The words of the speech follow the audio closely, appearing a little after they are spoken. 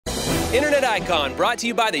Internet Icon, brought to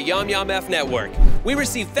you by the YOMYOMF Network. We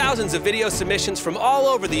receive thousands of video submissions from all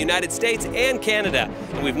over the United States and Canada,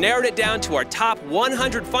 and we've narrowed it down to our top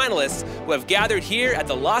 100 finalists who have gathered here at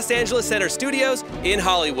the Los Angeles Center Studios in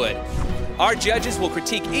Hollywood. Our judges will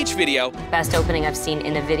critique each video. Best opening I've seen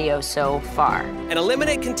in a video so far. And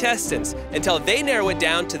eliminate contestants until they narrow it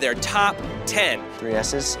down to their top 10. 3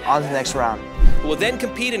 S's, on to the next round. Who will then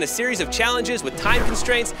compete in a series of challenges with time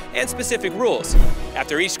constraints and specific rules.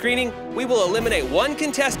 After each screening, we will eliminate one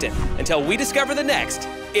contestant until we discover the next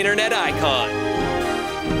Internet Icon.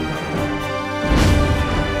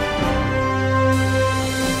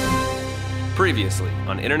 Previously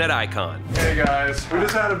on Internet Icon. Hey guys, we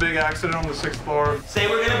just had a big accident on the 6th floor. Say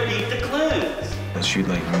we're gonna beat the clues. Let's shoot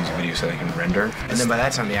like a music video so they can render. And then by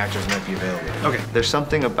that time the actors might be available. Okay. There's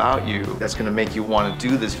something about you that's gonna make you want to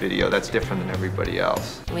do this video that's different than everybody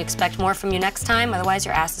else. We expect more from you next time, otherwise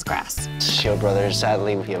your ass is grass. Shield brothers,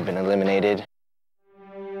 sadly, we have been eliminated.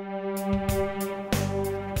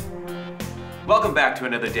 Welcome back to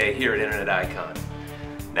another day here at Internet Icon.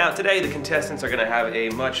 Now today the contestants are going to have a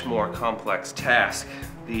much more complex task,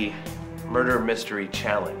 the Murder Mystery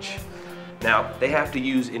Challenge. Now they have to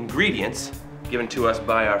use ingredients given to us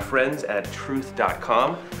by our friends at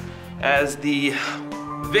truth.com as the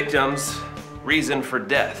victim's reason for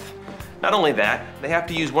death. Not only that, they have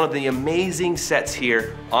to use one of the amazing sets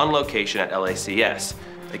here on location at LACS.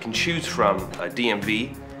 They can choose from a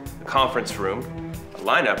DMV, a conference room, a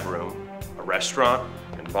lineup room, a restaurant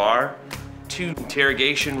and bar, 2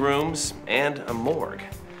 interrogation rooms, and a morgue.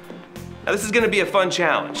 Now this is gonna be a fun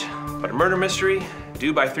challenge, but a murder mystery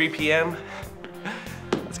due by 3 p.m.,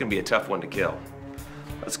 that's gonna be a tough one to kill.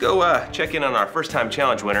 Let's go check in on our first time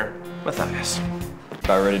challenge winner, Matthias.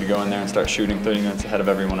 About ready to go in there and start shooting 30 minutes ahead of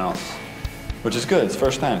everyone else. Which is good, it's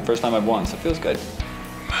first time I've won, so it feels good.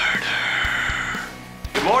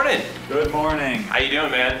 Good morning. Good morning. How you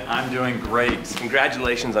doing, man? I'm doing great.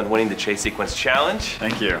 Congratulations on winning the Chase Sequence Challenge.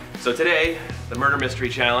 Thank you. So today, the Murder Mystery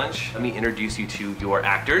Challenge, let me introduce you to your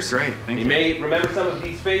actors. Great, thank you. You may remember some of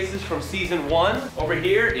these faces from season 1. Over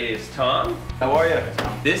here is Tom. How are you?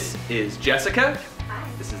 This is Jessica. Hi.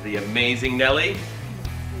 This is the amazing Nellie.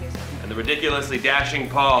 And the ridiculously dashing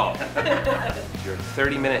Paul. Your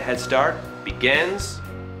 30-minute head start begins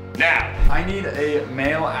now. I need a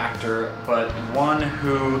male actor, but one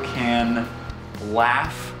who can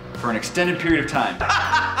laugh for an extended period of time.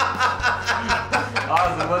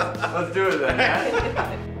 Awesome, let's do it then,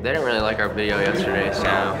 man. They didn't really like our video yesterday,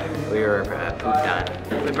 so we were pooped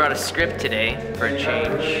on. We brought a script today for a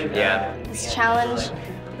change. Yeah. This challenge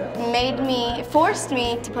forced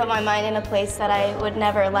me to put my mind in a place that I would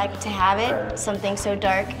never like to have it, something so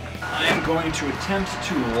dark. I am going to attempt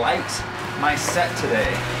to light my set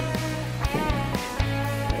today.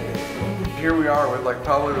 Here we are with like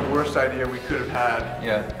probably the worst idea we could have had.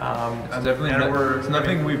 Yeah. It's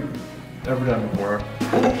nothing we've ever done before.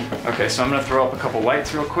 Okay, so I'm gonna throw up a couple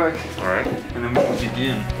lights real quick. All right. And then we can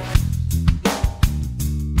begin.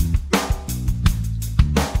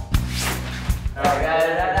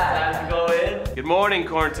 Good morning,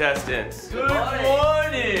 contestants. Good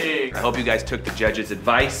morning. I hope you guys took the judge's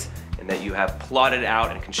advice and that you have plotted out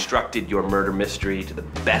and constructed your murder mystery to the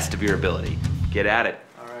best of your ability. Get at it.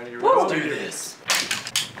 Let's do this.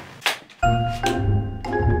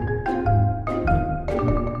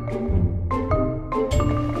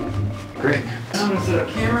 Great. I'm gonna set up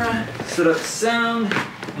camera, set up sound,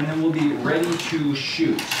 and then we'll be ready to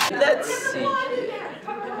shoot. Let's see.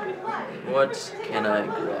 What can I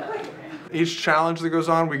grab? Each challenge that goes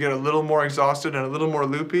on, we get a little more exhausted and a little more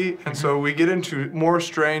loopy, and so we get into more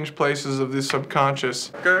strange places of the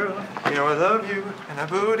subconscious. Girl, you know I love you, and I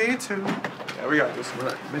booty too. Yeah, we got this.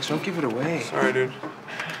 Mitch, don't give it away. Sorry, dude.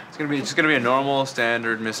 It's just gonna be a normal,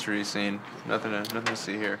 standard mystery scene. Nothing to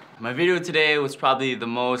see here. My video today was probably the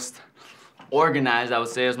most organized, I would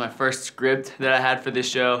say. It was my first script that I had for this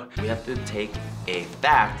show. We have to take a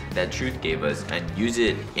fact that Truth gave us and use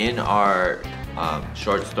it in our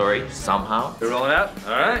short story somehow. We're rolling out?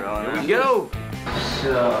 All right, here we go.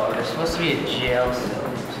 So, there's supposed to be a jail cell.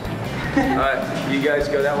 All right, you guys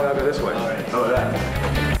go that way, I'll go this way. All right. Oh, that.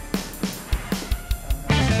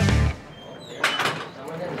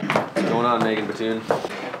 What's going on, Megan Batoon?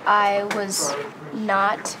 I was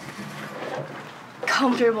not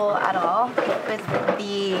comfortable at all with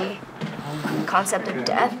the concept of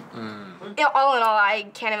death. You know, all in all, I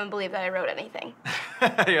can't even believe that I wrote anything.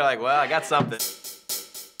 You're like, well, I got something.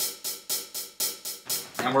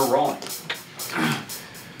 And we're rolling.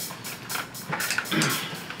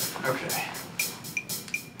 Okay.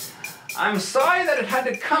 I'm sorry that it had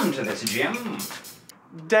to come to this, Jim.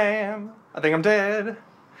 Damn, I think I'm dead.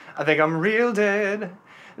 I think I'm real dead.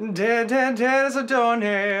 Dead, dead, dead as a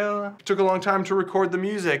doornail. It took a long time to record the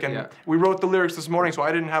music, and we wrote the lyrics this morning, so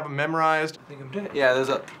I didn't have them memorized. I think I'm dead. Yeah, there's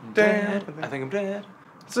a dead. I think I'm dead.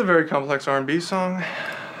 It's a very complex R&B song.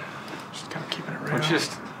 Just kind of keeping it real.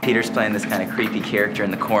 Peter's playing this kind of creepy character in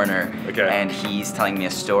the corner, and he's telling me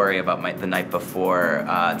a story about the night before,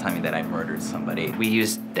 telling me that I murdered somebody. We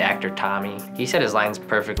used the actor Tommy. He said his lines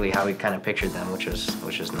perfectly how we kind of pictured them, which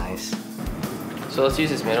was nice. So let's use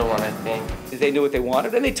this middle one, I think. They knew what they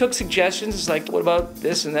wanted, and they took suggestions. It's like, what about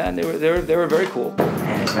this and that? And they were very cool.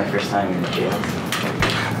 And it's my first time in jail.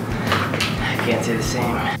 I can't say the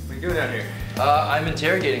same. What are you doing down here? I'm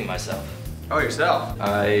interrogating myself. Oh, yourself?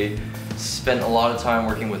 I spent a lot of time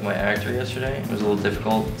working with my actor yesterday. It was a little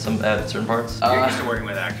difficult at certain parts. You're used to working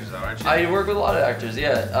with actors, though, aren't you? I work with a lot of actors,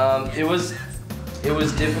 yeah. It was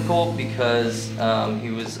difficult because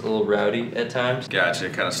he was a little rowdy at times. Gotcha,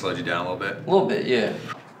 it kind of slowed you down a little bit? A little bit, yeah.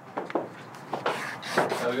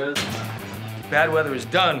 How it goes? Bad weather is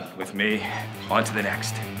done with me. On to the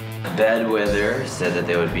next. Bad Weather said that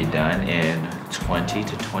they would be done in 20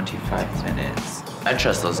 to 25 minutes. I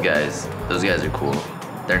trust those guys. Those guys are cool.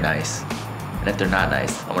 They're nice. And if they're not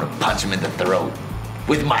nice, I'm gonna punch them in the throat.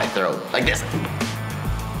 With my throat, like this.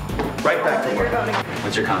 Right back to work.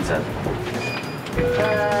 What's your concept?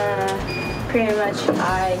 Pretty much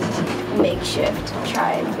I makeshift,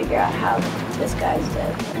 try and figure out how this guy's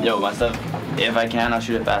dead. Yo, my stuff, if I can, I'll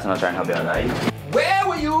shoot it fast and I'll try and help you out, right? Where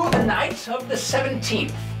were you the night of the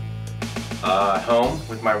 17th? Home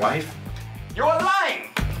with my wife. You're lying!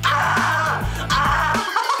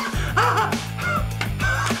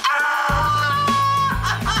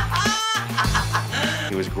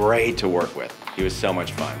 He was great to work with. He was so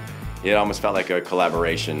much fun. It almost felt like a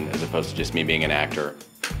collaboration as opposed to just me being an actor.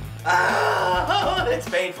 It's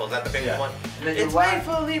painful. Is that the big one? It's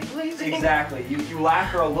painfully pleasing. Exactly. You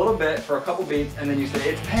laughter a little bit for a couple beats, and then you say,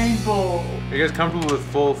 it's painful. Are you guys comfortable with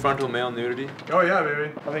full frontal male nudity? Oh yeah,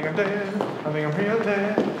 baby. I think I'm dead. I think I'm real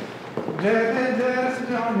dead. Dead, dead, dead as a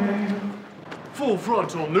doornail. Full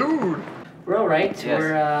frontal nude. We're all right. Yes, so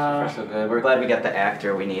far so good. We're glad we got the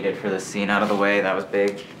actor we needed for the scene out of the way. That was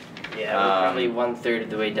big. Yeah, we're probably 1/3 of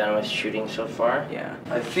the way done with shooting so far. Yeah.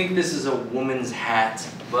 I think this is a woman's hat,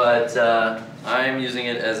 but I am using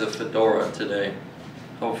it as a fedora today.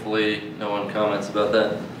 Hopefully no one comments about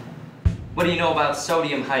that. What do you know about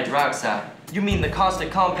sodium hydroxide? You mean the caustic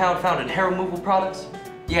compound found in hair removal products?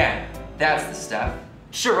 Yeah, that's the stuff.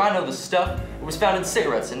 Sure, I know the stuff. It was found in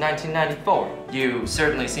cigarettes in 1994. You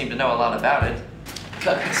certainly seem to know a lot about it.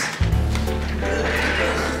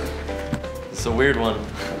 It's a weird one.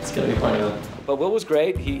 It's gonna be funny though. But Will was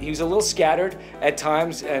great. He was a little scattered at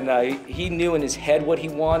times, and he knew in his head what he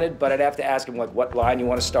wanted, but I'd have to ask him, like, what line you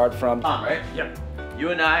want to start from. Tom, right? Yep. You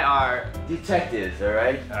and I are detectives, all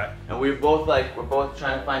right? All right. And we're both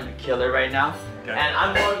trying to find the killer right now. Okay. And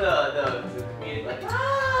I'm more the comedic, like,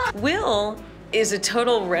 Will is a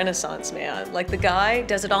total Renaissance man. Like, the guy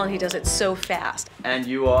does it all, and he does it so fast. And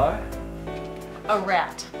you are? A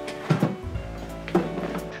rat.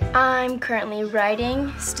 I'm currently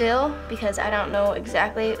writing still because I don't know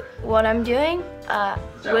exactly what I'm doing.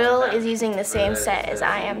 Will is using the same set as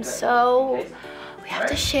I am, so we have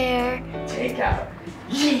to share. Take out.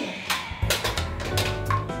 Yeah.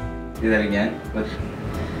 Do that again.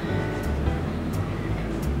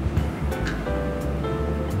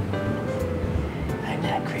 I'm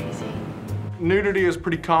not crazy. Nudity is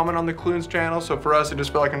pretty common on the Clunes channel, so for us it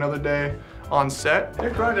just felt like another day on set.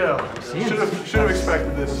 Nick Riedell. Should have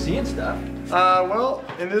expected this. Seeing stuff. Well,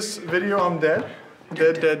 in this video, I'm dead.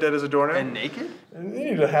 Dead as a doornail. And naked? It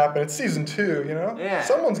needed to happen. It's season 2, you know? Yeah.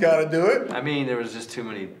 Someone's got to do it. I mean, there was just too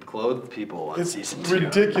many clothed people on season 2. It's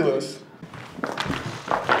ridiculous.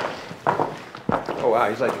 Oh wow,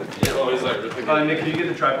 he's like. Nick, can you get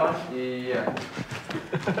the tripod? Yeah.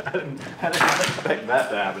 I didn't expect that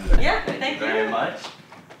to happen. Yeah, thank you very much.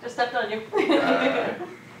 Just stepped on you.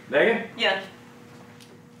 Megan? Yeah.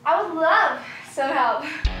 I would love some help.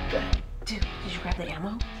 Dude, did you grab the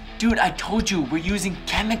ammo? Dude, I told you, we're using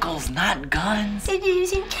chemicals, not guns. You're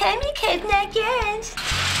using chemicals, not guns.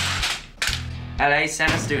 LA,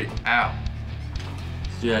 send a student. Ow.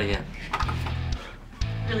 Let's do that again.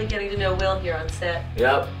 Really getting to know Will here on set.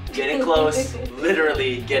 Yep, getting close.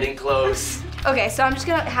 Literally getting close. Okay, so I'm just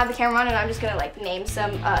gonna have the camera on and I'm just gonna like name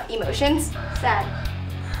some emotions. Sad.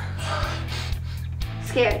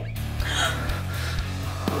 Scared.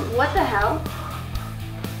 What the hell?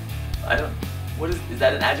 What is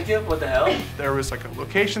that an adjective? What the hell? There was like a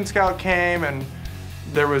location scout came and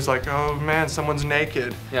there was like, oh man, someone's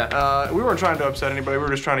naked. Yeah. We weren't trying to upset anybody. We were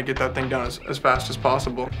just trying to get that thing done as fast as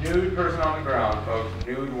possible. Nude person on the ground, folks.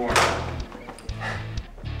 Nude warning.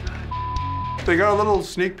 They got a little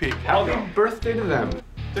sneak peek. Happy birthday to them.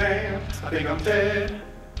 Damn, I think I'm dead.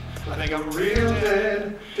 I think I'm real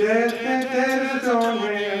dead. Dead as a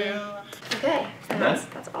doornail. Okay, so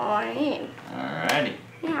that's all I need. Alrighty.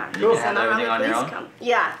 Yeah. You so can now have everything on your please own? come.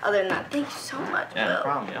 Yeah, other than that, thank you so much, Yeah, no Will.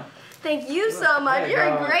 problem, yeah. Thank you so much. You're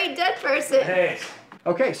a great dead person. Hey.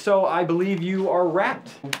 Okay, so I believe you are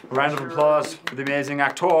wrapped. Round of applause for the amazing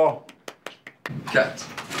actor. Cut.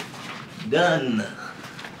 Done.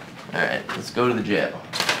 All right, let's go to the jail.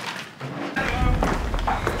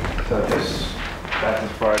 So that's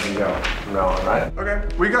as far as you go from now on, right?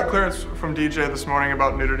 Okay, we got clearance from DJ this morning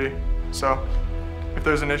about nudity, so if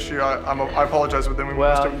there's an issue, I apologize, but then we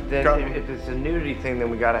must Well, have then gotten... if it's a nudity thing, then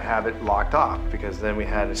we got to have it locked off because then we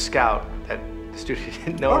had a scout that the studio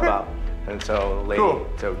didn't know about, and so the lady. Cool.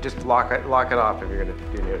 So just lock it off if you're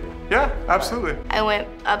gonna do nudity. Yeah, absolutely. I went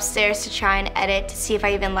upstairs to try and edit to see if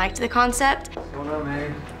I even liked the concept. What's going on,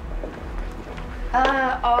 man?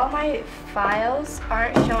 All my files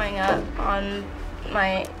aren't showing up on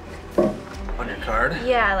my... On your card?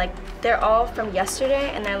 Yeah, like, they're all from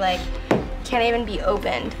yesterday, and they're like, can't even be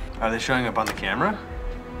opened. Are they showing up on the camera?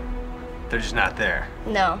 They're just not there.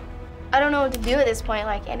 No. I don't know what to do at this point.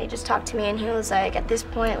 Like, Andy just talked to me, and he was like, at this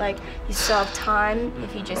point, like, you still have time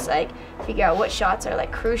if you just, like, figure out what shots are,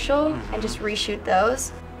 like, crucial and just reshoot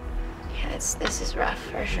those. Yeah, this is rough,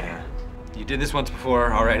 for sure. Yeah. You did this once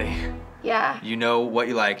before already. Yeah. You know what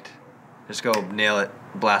you liked. Just go nail it,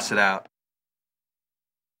 blast it out.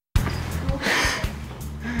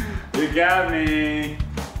 You got me.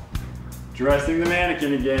 Dressing the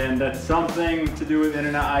mannequin again. That's something to do with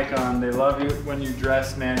Internet Icon. They love you when you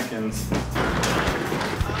dress mannequins. We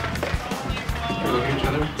look at each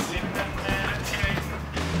other.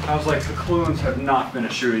 I was like, the clues have not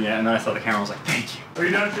finished shooting yet, and then I saw the camera. I was like, thank you. Are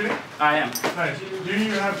you done shooting? I am. Nice. Do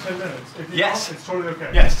you have 10 minutes? If you Yes. don't, it's totally okay.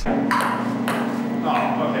 Yes.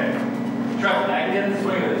 Oh, okay. Travel back again.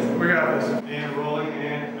 Swing of this. We got this. And rolling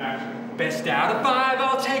and action. Best out of 5,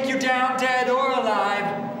 I'll take you down, dead or alive.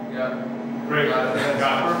 Yeah. Great. Got it.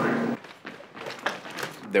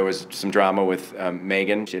 Perfect. There was some drama with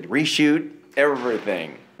Megan. She had to reshoot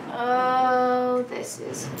everything. Oh, this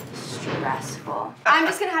is stressful. I'm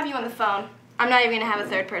just gonna have you on the phone. I'm not even gonna have a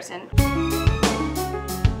third person.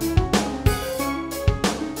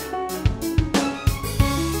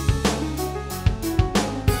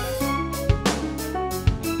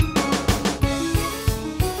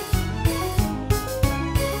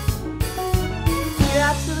 You're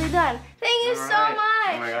absolutely done. Thank you so much.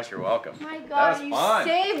 Oh my gosh, you're welcome. Oh my That God, was you fun.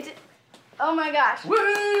 saved. Oh my gosh. Woo!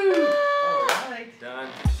 Alright. Done.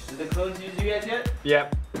 Did the clones use you guys yet?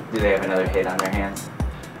 Yep. Do they have another hit on their hands?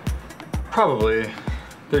 Probably.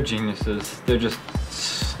 They're geniuses. They're just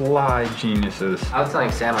sly geniuses. I was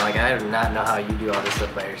telling Sam, like, I do not know how you do all this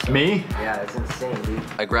stuff by yourself. Me? Yeah, it's insane, dude.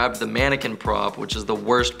 I grabbed the mannequin prop, which is the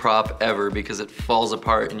worst prop ever because it falls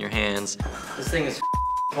apart in your hands. This thing is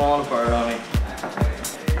falling apart on me.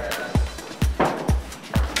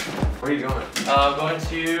 Where are you going? Going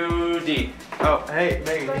to D. Oh, hey,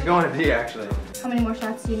 Megan, he's going to D actually. How many more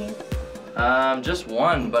shots do you need? Just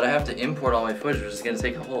one, but I have to import all my footage, which is gonna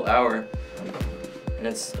take a whole hour. And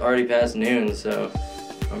it's already past noon, so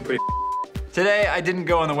I'm pretty. Today, I didn't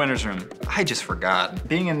go in the winner's room. I just forgot.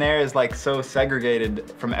 Being in there is like so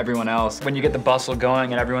segregated from everyone else. When you get the bustle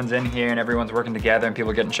going and everyone's in here and everyone's working together and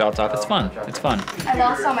people are getting shots off, it's fun. It's fun. I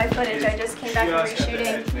lost all my footage. I just came back from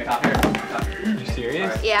reshooting. Are you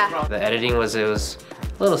serious? Yeah. The editing was a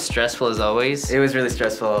little stressful as always. It was really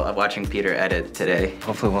stressful watching Peter edit today.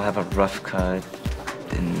 Hopefully we'll have a rough cut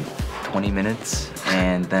in 20 minutes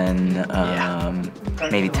and then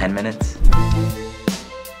maybe 10 minutes.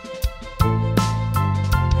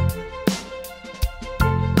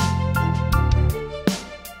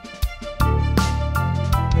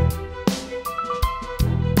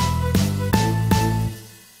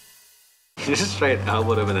 You just straight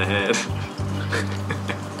elbowed him in the head.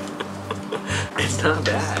 It's not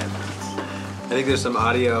bad. I think there's some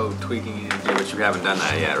audio tweaking you need to do, but you haven't done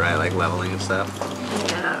that yet, right? Like leveling and stuff?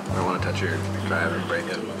 Yeah. I don't want to touch your drive and break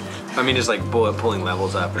it. I mean, just like pulling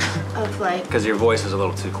levels up. Of like. Because your voice is a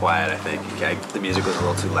little too quiet, I think. Okay, the music was a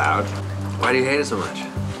little too loud. Why do you hate it so much?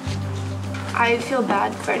 I feel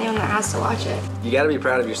bad for anyone that has to watch it. You gotta be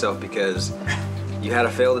proud of yourself because you had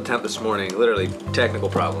a failed attempt this morning, literally technical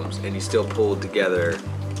problems, and you still pulled together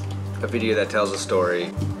a video that tells a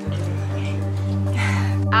story.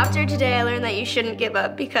 After today, I learned that you shouldn't give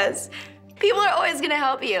up because people are always gonna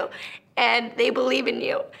help you. and they believe in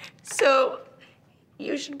you. So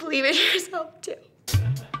you should believe in yourself too.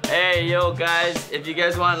 Hey, yo, guys, if you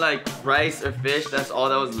guys want like rice or fish, that's all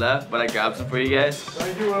that was left, but I grabbed some for you guys.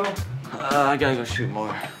 Thank you, Will. I gotta go shoot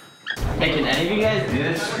more. Hey, can any of you guys do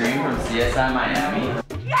this scream from CSI Miami?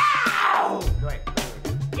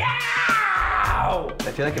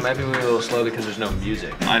 I feel like it might be moving a little slow because there's no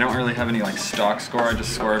music. I don't really have any like stock score. I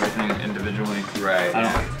just score everything individually. Right.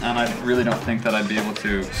 I really don't think that I'd be able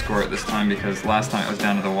to score it this time because last time it was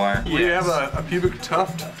down to the wire. We have a pubic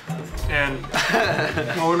tuft, and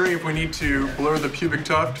I'm wondering if we need to blur the pubic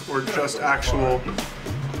tuft or just actual,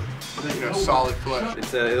 solid flesh.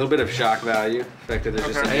 It's a little bit of shock value, the fact that there's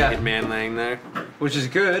just a naked man laying there, which is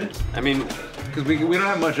good. I mean, because we don't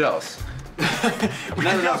have much else. We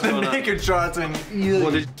got the naked shots and Yo,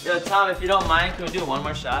 Tom, if you don't mind, can we do one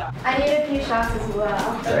more shot? I need a few shots as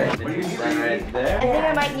well. Sorry. What do you stand right there? I think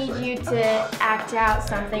I might need you to act out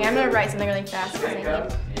something. I'm gonna write something really fast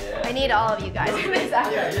because I need all of you guys in this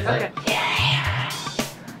act. Okay.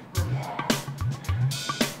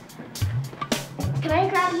 Can I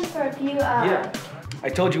grab you for a few? Yeah. I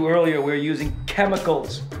told you earlier we're using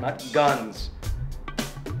chemicals, not guns.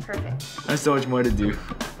 Perfect. There's so much more to do.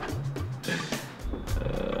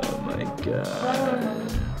 Oh my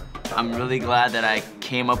god. I'm really glad that I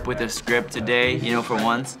came up with a script today, for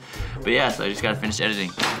once. But yeah, so I just gotta finish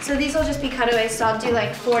editing. So these will just be cutaways, so I'll do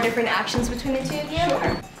like 4 different actions between the two of you?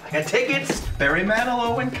 Sure. I got tickets. Barry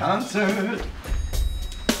Manilow in concert.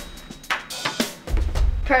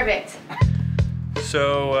 Perfect.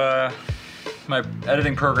 So, my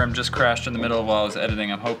editing program just crashed in the middle of while I was editing.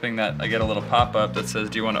 I'm hoping that I get a little pop-up that says,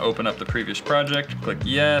 do you want to open up the previous project? Click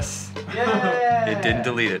yes. Yay! It didn't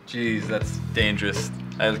delete it. Jeez, that's dangerous.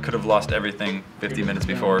 I could have lost everything 50 minutes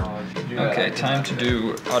before. Okay, time to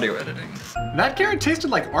do audio editing. That carrot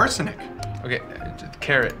tasted like arsenic. Okay,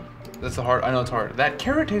 carrot. That's the hard. I know it's hard. That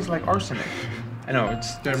carrot tastes like arsenic. I know.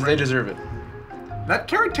 They deserve it. That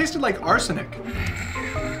carrot tasted like arsenic.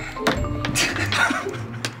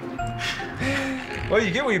 Well,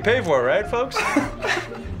 you get what you pay for, right, folks?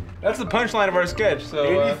 That's the punchline of our sketch. So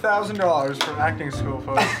 $80,000 from acting school,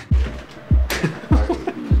 folks.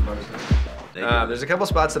 There's a couple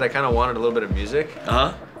spots that I kind of wanted a little bit of music.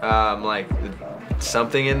 Like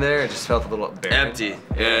something in there. It just felt a little barren. Empty.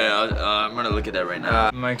 Yeah, I'm gonna look at that right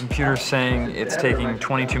now. My computer's saying it's taking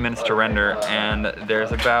 22 minutes to render, and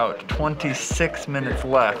there's about 26 minutes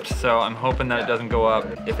left, so I'm hoping that it doesn't go up.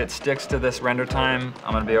 If it sticks to this render time,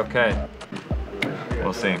 I'm gonna be okay.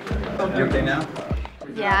 We'll see. You okay now?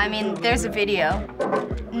 Yeah, I mean, there's a video.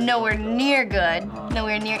 Nowhere near good,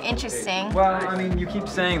 nowhere near interesting. Well, I mean, you keep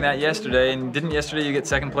saying that yesterday, and didn't yesterday you get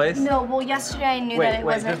second place? No, well, yesterday I knew that it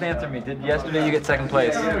wasn't. Just answer me. Did yesterday you get second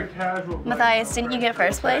place? Matthias, didn't you get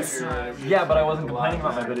first place? Yeah, but I wasn't complaining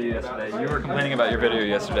about my video yesterday. You were complaining about your video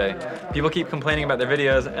yesterday. People keep complaining about their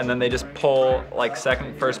videos, and then they just pull like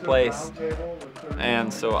first place.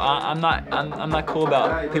 And so I'm not cool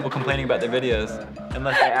about people complaining about their videos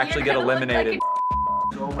unless they actually get eliminated.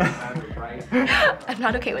 I'm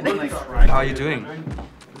not okay with it. How are you doing?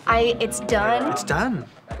 It's done. It's done.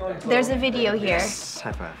 There's a video here. Yes,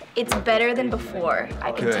 high five. It's better than before.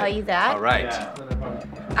 I can tell you that. All right.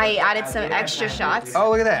 I added some extra shots. Oh,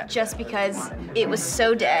 look at that. Just because it was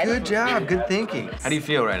so dead. Good job. Good thinking. How do you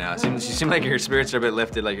feel right now? You seem like your spirits are a bit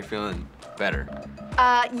lifted, like you're feeling better.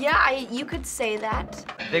 Yeah, you could say that.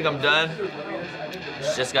 I think I'm done.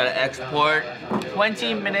 Just gotta export.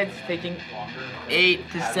 20 minutes, taking 8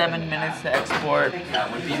 to 7 minutes to export.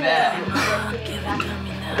 That would be that. Give that to me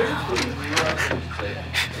now.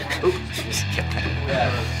 Oops, just get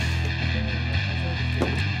that.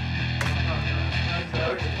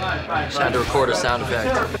 Just had to record a sound effect.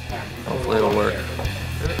 Hopefully it'll work.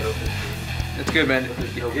 It's good, man.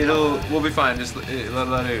 We'll be fine. Just let it.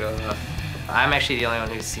 I'm actually the only one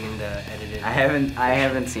who's seen the edited. I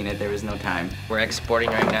haven't seen it. There was no time. We're exporting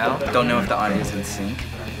right now. Don't know if the audio is in sync.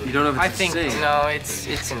 You don't know if it's I think in sync. no, it's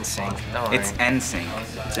in sync. Don't worry. It's NSYNC.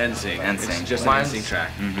 It's NSYNC. NSYNC. It's just Mine's- an NSYNC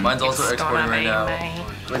track. Mine's also It's exporting gonna right be now. mine.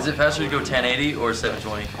 Is it faster to go 1080 or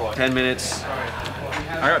 720? 10 minutes. I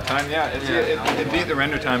got time, yeah. It beat the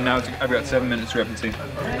render time now. I've got 7 minutes discrepancy.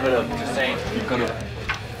 Could've, just saying.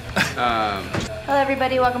 Hello,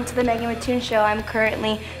 everybody. Welcome to the Megan with Tunes show. I'm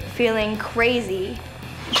currently feeling crazy.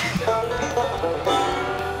 All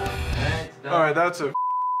right, that's a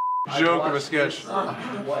joke of a sketch.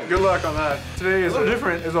 Good luck on that. Today is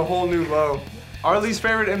different. Is a whole new low. Our least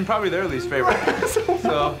favorite and probably their least favorite.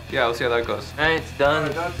 So yeah, we'll see how that goes. Alright, it's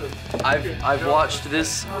done. I've watched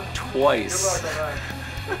this twice.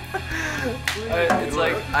 It's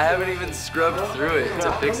like I haven't even scrubbed through it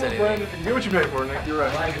to fix anything. Get what you pay for, Nick. You're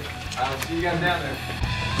right. I'll see you guys down there.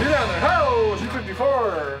 See you down there. Ho!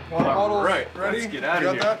 254. Water bottles. Right. Ready? Let's get out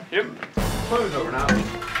of here. That? Yep. Clues over now.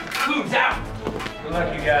 Clues out. Good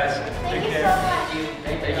luck, you guys. Take care.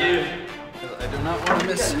 Thank you. I do not want to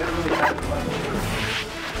miss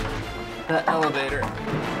that elevator.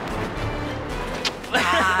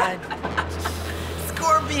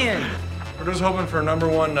 Scorpion! We're just hoping for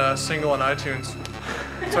 #1 single on iTunes.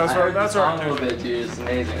 So that's our a little bit, dude. It's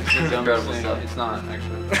amazing. It's incredible stuff. It's not,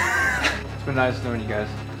 actually. It's been nice knowing you guys.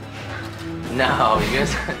 No, you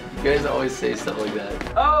guys always say stuff like that.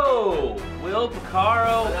 Oh, Will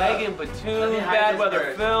Picaro, Megan Batoon, Bad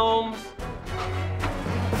Weather Films.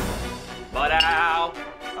 Butt out.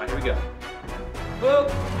 All right, here we go. Boop.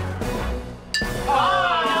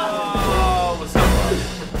 Oh, what's up,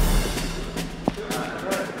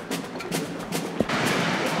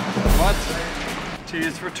 What?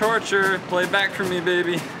 Tease for torture. Play back for me,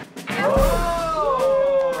 baby.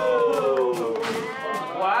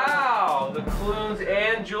 Wow, the Clunes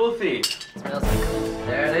and Jewel Thief. Smells like Clunes.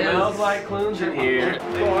 There it is. Smells like Clunes in here.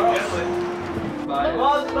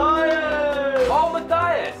 Matthias! Oh,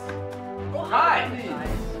 Matthias! Hi!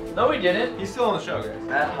 No, we didn't. He's still on the show, guys.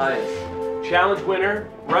 Matt Hias. Challenge winner,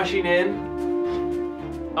 rushing in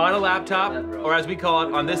on a laptop, or as we call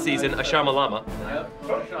it on this season, a shamalama. Yep.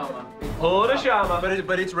 Shama. Pull the shama.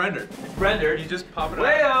 But it's rendered. It's rendered. You just pop it out.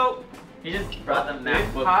 Wayo! He just brought the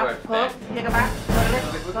MacBook Pop, for hook, take it back.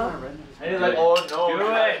 And he's like, oh no.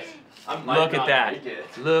 Do it! Look at that.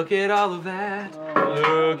 Look at all of that.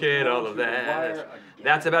 Look at all of that.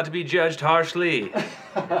 That's about to be judged harshly.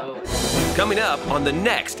 Coming up on the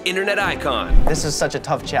next Internet Icon. This is such a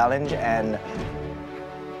tough challenge, and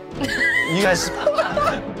you guys...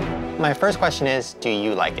 My first question is, do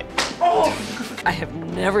you like it? I have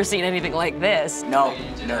never seen anything like this. No,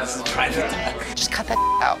 this is private. Just cut that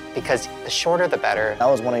out, because the shorter the better. That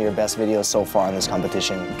was one of your best videos so far in this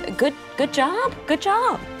competition. Good job. Good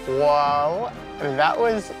job. Wow, that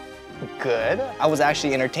was good. I was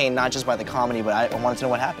actually entertained not just by the comedy, but I wanted to know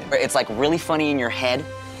what happened. It's like really funny in your head,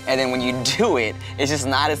 and then when you do it, it's just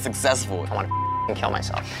not as successful. I want to kill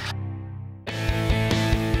myself.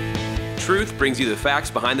 Truth brings you the facts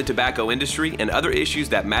behind the tobacco industry and other issues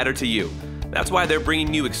that matter to you. That's why they're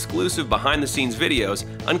bringing you exclusive behind-the-scenes videos,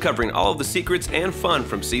 uncovering all of the secrets and fun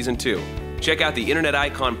from Season 2. Check out the Internet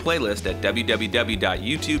Icon playlist at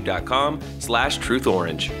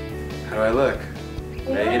www.youtube.com/truthorange. How do I look?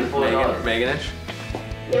 Megan-ish?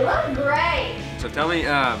 You look great. So tell me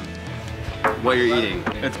what you're eating.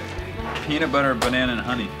 It's peanut butter, banana, and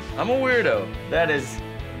honey. I'm a weirdo. That is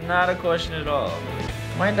not a question at all.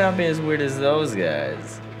 Might not be as weird as those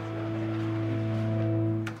guys.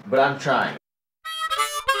 But I'm trying.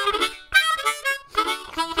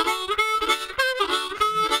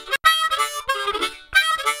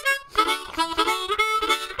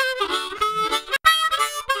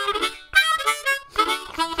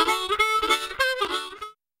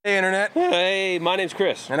 Hey, Internet. Hey, my name's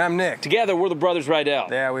Chris. And I'm Nick. Together, we're the Brothers Riedell.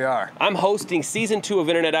 Yeah, we are. I'm hosting Season 2 of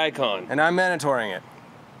Internet Icon. And I'm mentoring it.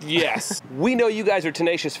 Yes. We know you guys are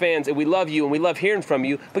tenacious fans, and we love you, and we love hearing from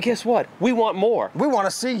you, but guess what? We want more. We want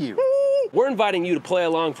to see you. We're inviting you to play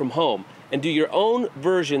along from home and do your own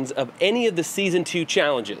versions of any of the Season 2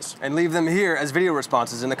 challenges. And leave them here as video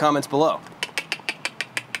responses in the comments below.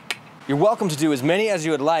 You're welcome to do as many as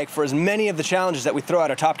you would like for as many of the challenges that we throw at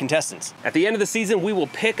our top contestants. At the end of the season, we will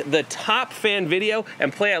pick the top fan video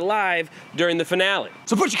and play it live during the finale.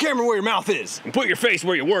 So put your camera where your mouth is. And put your face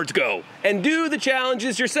where your words go. And do the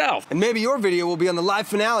challenges yourself. And maybe your video will be on the live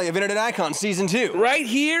finale of Internet Icon Season 2. Right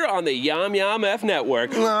here on the YOMYOMF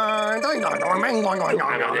Network.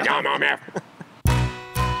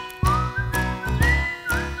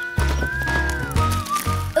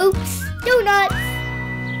 Oops, Doughnuts.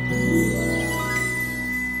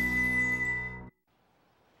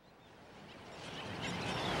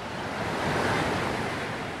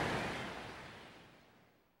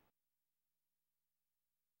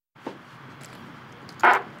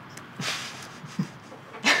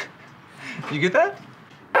 You get that?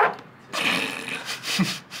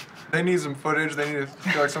 They need some footage. They need to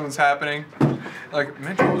feel like something's happening. Like,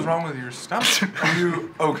 Mitch, what was wrong with your stomach? Are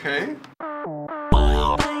you okay?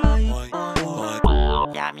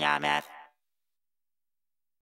 Yum, yum,